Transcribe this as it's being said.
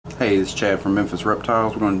Hey, it's Chad from Memphis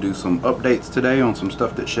Reptiles. We're going to do some updates today on some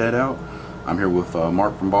stuff that shed out. I'm here with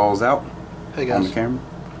Mark from Balls Out. Hey guys. On the camera.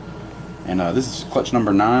 And this is clutch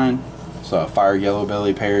number 9. It's a fire yellow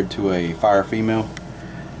belly paired to a fire female.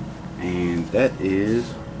 And that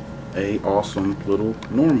is a awesome little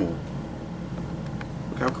normal.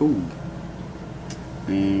 Look how cool.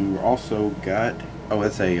 And we also got, oh,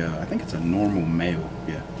 that's a, I think it's a normal male.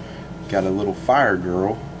 Yeah. Got a little fire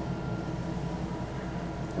girl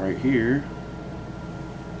right here.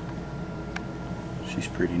 She's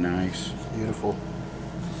pretty nice. Beautiful.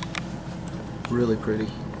 Really pretty.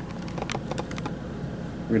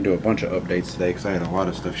 We're gonna do a bunch of updates today because I had a lot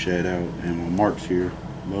of stuff shed out, and when Mark's here,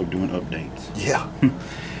 I love doing updates. Yeah.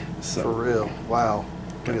 So, for real. Wow.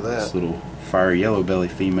 Look at that. This little fire yellow belly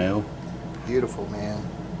female. Beautiful, man.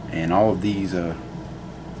 And all of these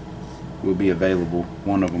will be available.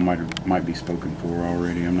 One of them might be spoken for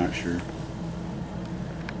already. I'm not sure.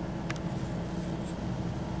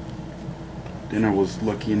 Then I was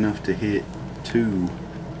lucky enough to hit 2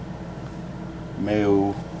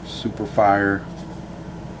 male super fire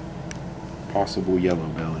possible yellow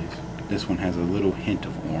bellies. This one has a little hint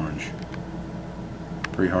of orange.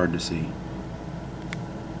 Pretty hard to see.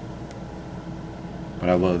 But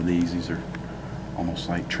I love these. These are almost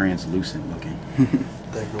like translucent looking.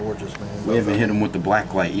 They're gorgeous, man. We haven't hit them with the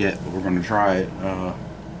black light yet, but we're going to try it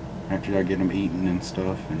after I get them eaten and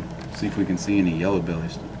stuff, and see if we can see any yellow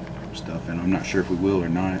bellies stuff. And I'm not sure if we will or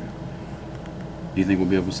not. Do you think we'll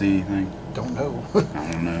be able to see anything? Don't know.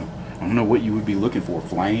 I don't know. I don't know what you would be looking for.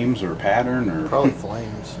 Flames or pattern or probably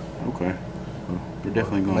flames. Okay. Well, we're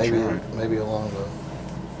definitely going to try it. Maybe along the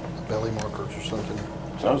belly markers or something.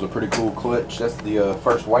 So that was a pretty cool clutch. That's the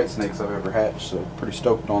first white snakes I've ever hatched, so pretty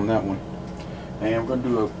stoked on that one. And we're going to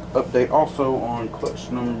do an update also on clutch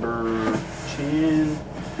number 10.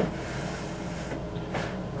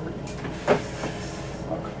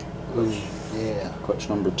 Ooh, yeah. Clutch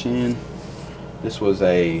number 10. This was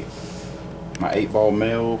my 8-ball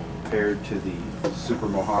male paired to the Super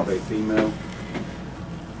Mojave female.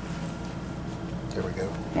 There we go.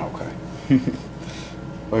 Okay.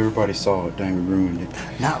 Well, everybody saw it. Dang, we ruined it.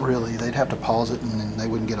 Not really. They'd have to pause it and then they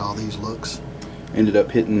wouldn't get all these looks. Ended up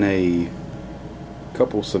hitting a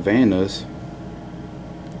couple Savannahs.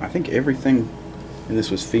 I think everything, and this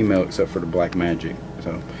was female except for the Black Magic.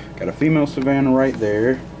 So, got a female Savannah right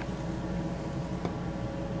there.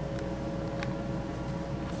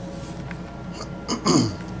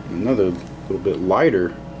 Another little bit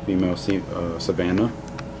lighter female Savannah.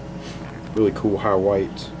 Really cool high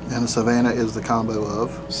whites. And the Savannah is the combo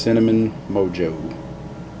of Cinnamon Mojo.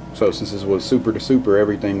 So since this was super to super,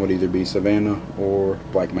 everything would either be Savannah or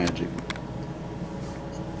Black Magic.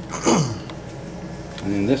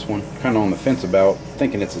 And then this one, kind of on the fence about,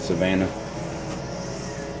 thinking it's a Savannah.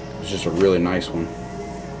 It's just a really nice one.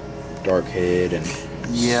 Dark head and...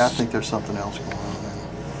 Yeah, I think there's something else going on there.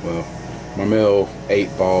 Well, my male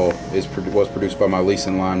 8-ball was produced by my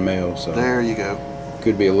leasing line male, so... There you go.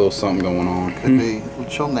 Could be a little something going on. Could be.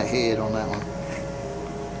 Show them that head on that one.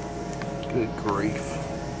 Good grief.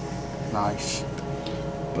 Nice.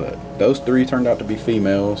 But those 3 turned out to be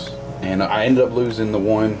females, and I ended up losing the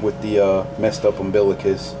one with the messed up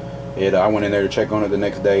umbilicus. I went in there to check on it the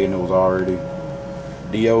next day, and it was already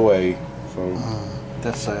DOA. So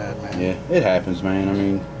that's sad, man. Yeah, it happens, man. I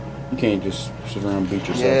mean, you can't just sit around and beat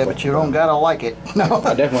yourself. Yeah, but you don't gotta like it. No,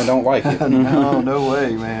 I definitely don't like it. No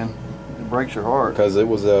way, man. Breaks your heart. Because it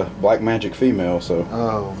was a Black Magic female, so.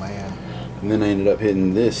 Oh man. And then I ended up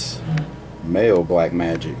hitting this male Black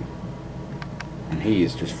Magic, and he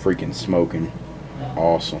is just freaking smoking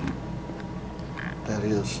awesome. That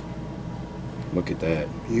is. Look at that.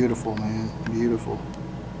 Beautiful, man. Beautiful.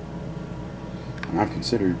 And I've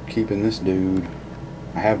considered keeping this dude.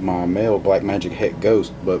 I have my male Black Magic Het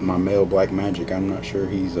Ghost, but my male Black Magic, I'm not sure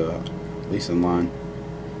he's leasing line.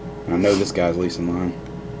 And I know this guy's leasing line.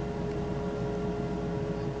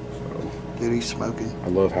 Dude, he's smoking. I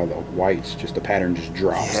love how the whites, just the pattern just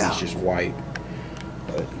drops. Yeah. It's just white.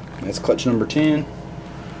 But that's clutch number 10.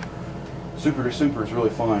 Super to super is really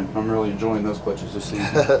fun. I'm really enjoying those clutches this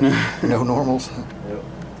season. No normals. Yep.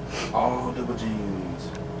 All double G's.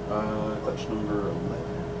 Clutch number 11.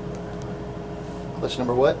 Clutch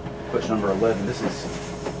number what? Clutch number 11. This is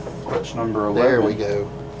clutch number 11. There we go.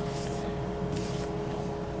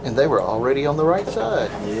 And they were already on the right side.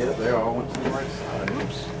 Yeah, they all went to the right side.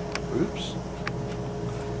 Oops. Oops.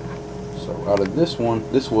 So out of this one,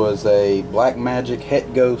 this was a Black Magic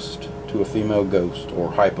Het Ghost to a female ghost, or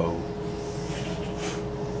hypo.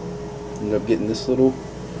 Ended up getting this little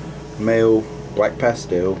male black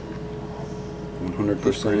pastel,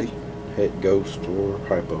 100%. Het Ghost or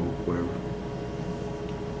Hypo, whatever.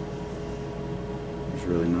 It's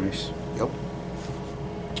really nice. Yep.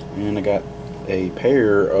 And I got a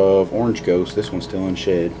pair of Orange Ghosts. This one's still in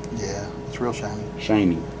shed. Yeah, it's real shiny.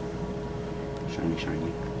 Shiny. Shiny,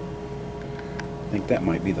 shiny. I think that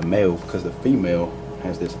might be the male because the female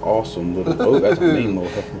has this awesome little, oh, that's a mean little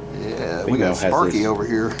heifer. Yeah, we Female got has Sparky this over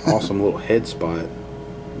here. awesome little head spot.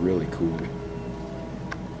 Really cool.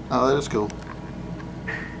 Oh, that is cool.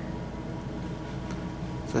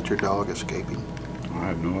 Is that your dog escaping? I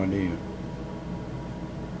have no idea.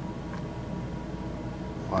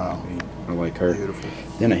 Wow. I like her. Beautiful.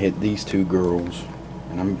 Then I hit these two girls,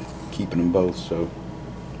 and I'm keeping them both, so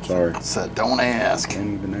sorry. So don't ask.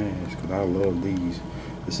 Can't even ask, because I love these.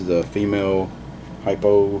 This is a female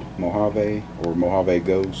Hypo Mojave, or Mojave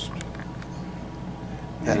Ghost.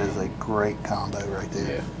 That is a great combo right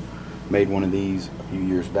there. Yeah. Made one of these a few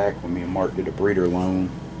years back when me and Mark did a breeder loan.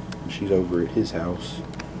 She's over at his house.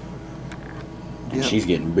 And Yep. she's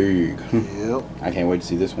getting big. Yep, I can't wait to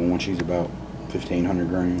see this one when she's about 1,500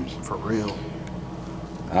 grams. for real.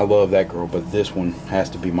 I love that girl, but this one has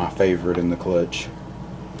to be my favorite in the clutch.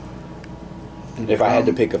 If I had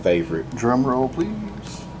to pick a favorite. Drum roll, please.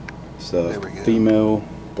 It's There a we go. female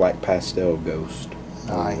Black Pastel Ghost.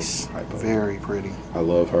 Nice. Hypo. Very pretty. I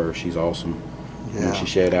love her. She's awesome. When Yeah. she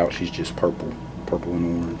shed out, she's just purple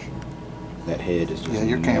and orange. That head is just Yeah,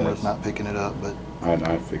 your camera's nuts. not picking it up, but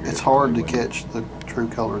I figured it's it hard to probably wouldn't. catch the true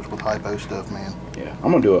colors with hypo stuff, man. Yeah,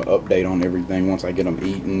 I'm gonna do an update on everything once I get them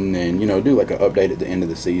eaten, and do like an update at the end of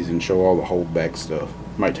the season, show all the holdback stuff.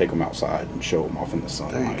 Might take them outside and show them off in the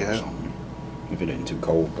sunlight go. or something. If it ain't too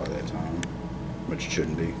cold by that time, which it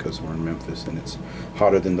shouldn't be because we're in Memphis and it's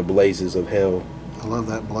hotter than the blazes of hell. I love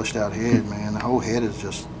that blushed out head, man. The whole head is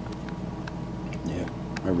just Yeah,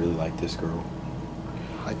 I really like this girl.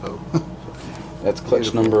 hypo. That's clutch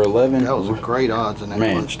Beautiful. number 11. That was great odds in that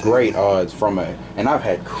Man, clutch, too. great odds and I've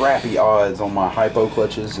had crappy odds on my hypo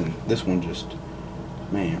clutches, and this one just,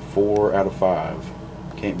 man, 4 out of 5.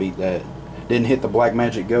 Can't beat that. Didn't hit the Black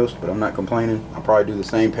Magic Ghost, but I'm not complaining. I'll probably do the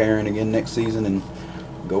same pairing again next season and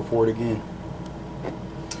go for it again.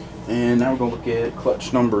 And now we're gonna look at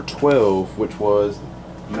clutch number 12, which was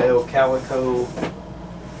male Calico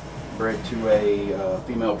bred to a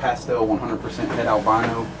female Pastel 100% het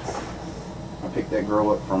albino. I picked that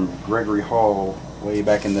girl up from Gregory Hall way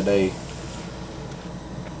back in the day.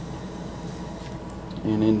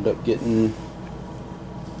 And ended up getting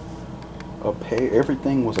a pair.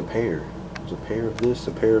 Everything was a pair. It was a pair of this,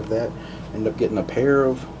 a pair of that. Ended up getting a pair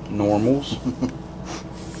of normals.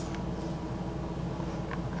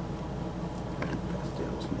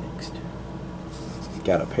 Pastels next.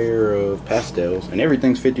 Got a pair of pastels. And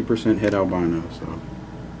everything's 50% het albino, so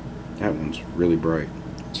that one's really bright.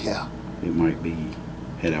 Yeah, It might be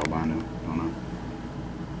het albino. I don't know.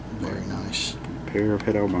 very nice. A pair of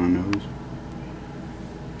het albinos.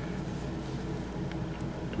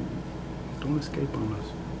 Don't escape on us.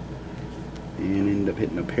 And end up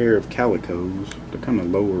hitting a pair of calicos. They're kind of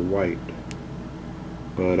lower white,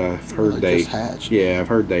 but I've heard They they, just hatched. yeah, I've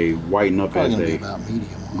heard they whiten up Probably as gonna be they about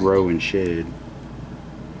medium. on it. grow and shed.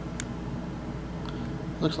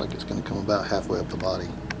 Looks like it's gonna come about halfway up the body.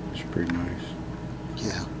 It's pretty nice.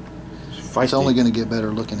 Yeah, It's it's feisty. only gonna get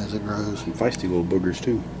better looking as it grows. Some feisty little boogers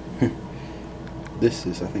too. This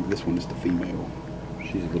is, I think this one is the female.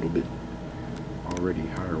 She's a little bit already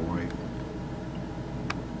higher white.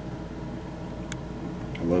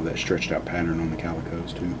 I love that stretched out pattern on the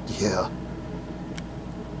calicos too. Yeah.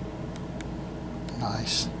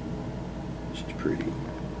 Nice. She's pretty.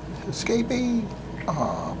 Escaping.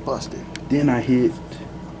 Ah, busted. Then I hit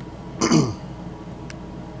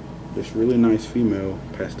this really nice female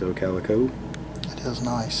pastel calico. It is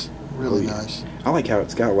nice. Really Oh, yeah. nice. I like how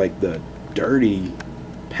it's got like the dirty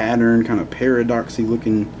pattern, kind of paradoxy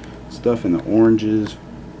looking stuff in the oranges.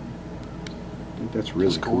 I think that's really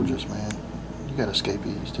It's gorgeous, man. You got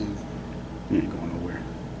escapees too. Cool. You ain't going nowhere.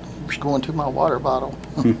 It's going to my water bottle.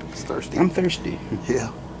 It's thirsty. I'm thirsty.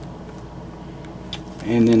 Yeah.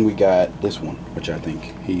 And then we got this one, which I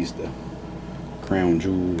think he's the crown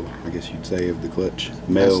jewel, I guess you'd say, of the clutch.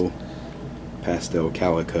 Male pastel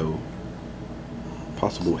calico.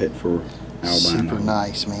 Possible hit for albino. Super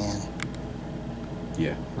nice, man.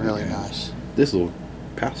 Yeah. Really okay. nice. This little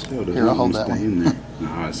pastel doesn't Here, I'll want hold to that stay one. in there.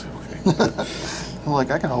 No, it's okay. I'm like,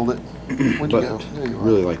 I can hold it. Where'd you But go? There you are.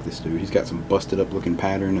 really like this dude. He's got some busted up looking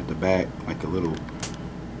pattern at the back, like a little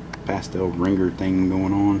pastel ringer thing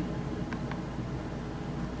going on.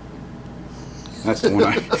 That's the one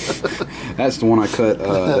I that's the one I cut,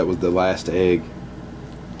 that was the last egg.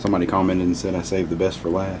 Somebody commented and said I saved the best for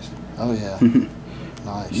last. Oh yeah.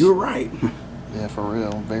 Nice. You were right. Yeah, for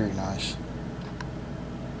real. Very nice.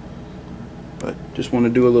 But just want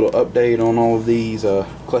to do a little update on all of these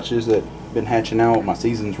clutches that been hatching out. My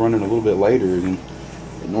season's running a little bit later than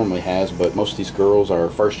it normally has, but most of these girls are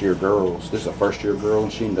first-year girls. This is a first-year girl,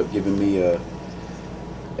 and she ended up giving me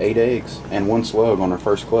 8 eggs and 1 slug on her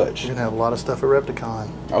first clutch. You're gonna have a lot of stuff at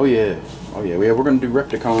Repticon. Oh yeah, oh yeah. We're gonna do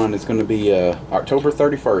Repticon. It's gonna be October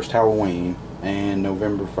 31st, Halloween, and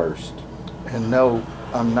November 1st. And no,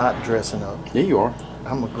 I'm not dressing up. Yeah, you are.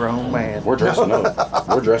 I'm a grown man. We're dressing up.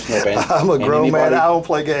 We're dressing up. And, I'm a grown man. I don't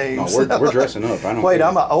play No, games. we're dressing up. I don't. Wait, care.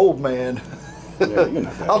 I'm an old man. Yeah, you're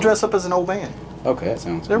not that I'll old. dress up as an old man. Okay, that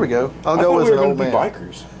sounds. There we good. go. I'll I go thought as we were an old gonna man. be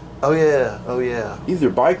bikers. Oh yeah. Oh yeah. Either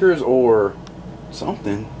bikers or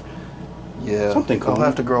something. Yeah. Something cool. I'll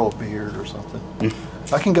have to grow a beard or something.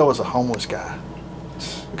 I can go as a homeless guy.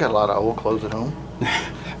 I got a lot of old clothes at home.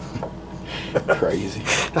 Crazy.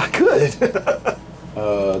 I could.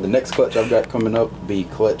 The next clutch I've got coming up will be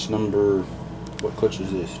clutch number. What clutch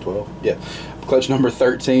is this? 12? Yeah. Clutch number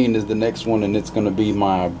 13 is the next one, and it's going to be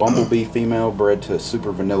my Bumblebee female bred to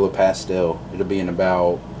Super Vanilla Pastel. It'll be in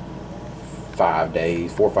about 5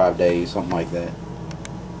 days, 4 or 5 days, something like that.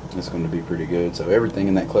 It's going to be pretty good. So everything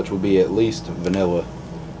in that clutch will be at least vanilla.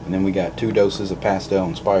 And then we got 2 doses of pastel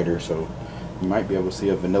and spider, so you might be able to see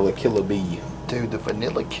a vanilla killer bee. Dude, the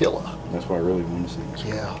vanilla killer. That's what I really want to see.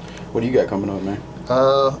 Yeah. What do you got coming up, man?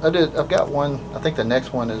 I've got one. I think the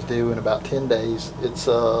next one is due in about 10 days. It's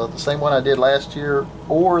the same one I did last year,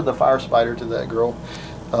 or the fire spider to that girl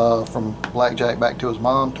from Blackjack back to his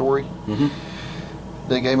mom, Tori. Mm-hmm.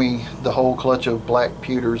 They gave me the whole clutch of black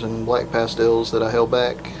pewters and black pastels that I held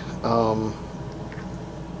back.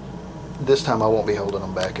 This time I won't be holding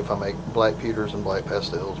them back if I make black pewters and black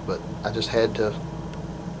pastels, but I just had to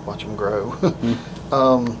watch them grow.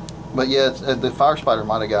 But yeah, the fire spider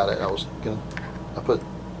might have got it. I put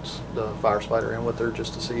the fire spider in with her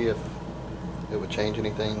just to see if it would change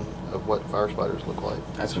anything of what fire spiders look like.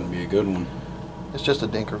 That's going to be a good one. It's just a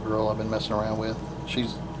dinker girl I've been messing around with.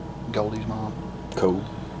 She's Goldie's mom. Cool.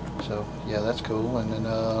 So yeah, that's cool. And then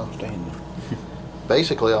Staying there.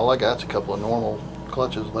 basically all I got's a couple of normal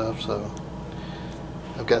clutches left. So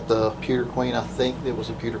I've got the Pewter Queen. I think it was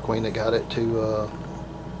the Pewter Queen that got it to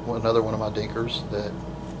another one of my dinkers that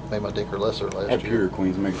made my dinker lesser last That year. Pewter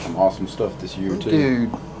Queen's making some awesome stuff this year too.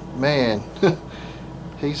 Dude, man,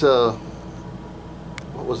 he's what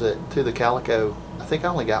was it, to the calico? I think I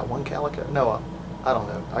only got one calico. No, I don't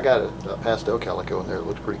know. I got a pastel calico in there. It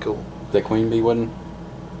looks pretty cool. That Queen Bee wasn't?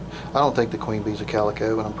 I don't think the Queen Bee's a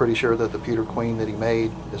calico, and I'm pretty sure that the Pewter Queen that he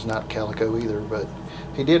made is not calico either, but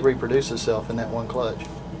he did reproduce himself in that one clutch.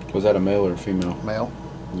 Was that a male or a female? Male.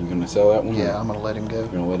 You gonna sell that one? Yeah, I'm gonna let him go. You're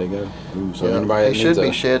gonna let it go? Ooh, so Yeah, anybody that he should needs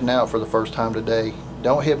be shedding out for the first time today.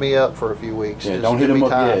 Don't hit me up for a few weeks. Yeah, Just don't hit give him me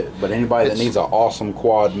up time. yet. But anybody that It's- needs an awesome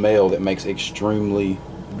quad male that makes extremely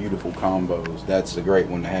beautiful combos, that's a great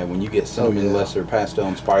one to have. When you get cinnamon, yeah. lesser, pastel,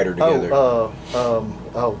 and spider together.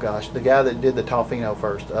 Oh gosh, the guy that did the Tofino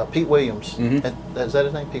first, Pete Williams. Mhm. Is that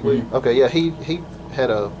his name, Pete Williams? Okay, yeah, he had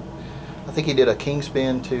I think he did a king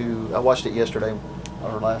spin to. I watched it yesterday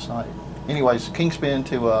or last night. Anyways, king spin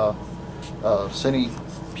to Cindy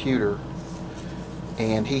Pewter,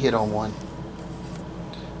 and he hit on one.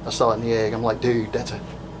 I saw it in the egg. I'm like, dude, that's a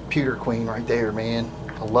Pewter Queen right there, man.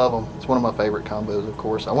 I love them. It's one of my favorite combos, of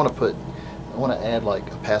course. I want to add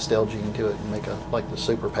like a pastel gene to it and make like the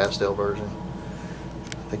super pastel version.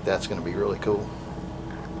 I think that's going to be really cool.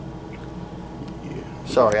 Yeah.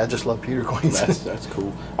 Sorry, I just love Pewter Queens. That's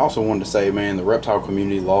cool. I also wanted to say, man, the reptile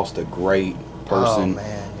community lost a great person. Oh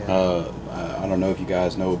man, yeah. I don't know if you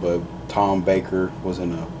guys know, but Tom Baker was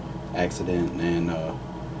in an accident, and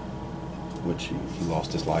which he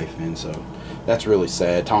lost his life in. So that's really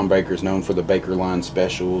sad. Tom Baker's known for the Baker line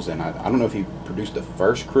specials, and I don't know if he produced the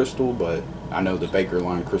first crystal, but I know the Baker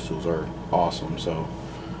line crystals are awesome. So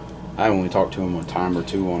I only talked to him a time or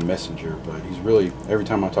two on Messenger, but he's really, every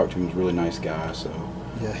time I talk to him, he's a really nice guy. So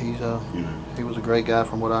Yeah, he's you know, he was a great guy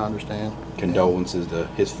from what I understand. condolences to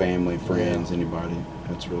his family, friends, anybody.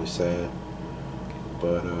 That's really sad.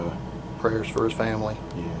 But Prayers for his family.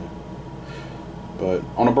 yeah. But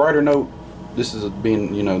on a brighter note, this is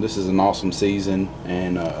this is an awesome season,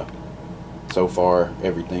 and so far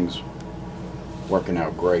everything's working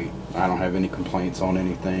out great. I don't have any complaints on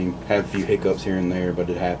anything. Have a few hiccups here and there, but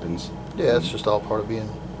it happens. Yeah, it's just all part of being,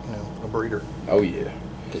 a breeder. Oh yeah.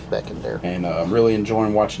 Get back in there. And I'm really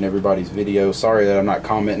enjoying watching everybody's videos. Sorry that I'm not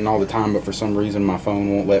commenting all the time, but for some reason my phone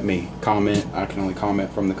won't let me comment. I can only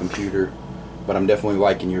comment from the computer. But I'm definitely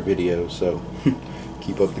liking your videos, so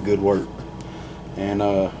keep up the good work. And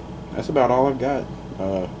that's about all I've got.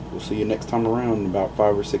 we'll see you next time around in about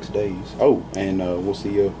 5 or 6 days. Oh, and we'll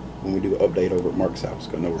see you when we do an update over at Mark's house.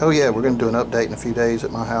 Oh yeah, we're going to do an update in a few days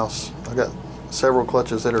at my house. I got several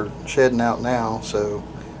clutches that are shedding out now, so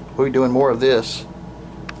we'll be doing more of this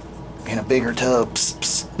in a bigger tub. Psst,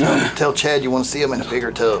 psst. Tell Chad you want to see them in a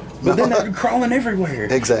bigger tub. But then they're crawling everywhere.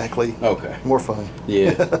 Exactly. Okay. More fun.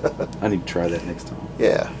 Yeah. I need to try that next time.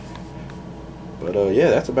 Yeah. But yeah,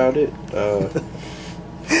 that's about it.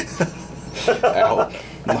 Out.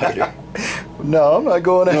 Later. No, I'm not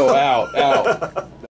going out. No, out.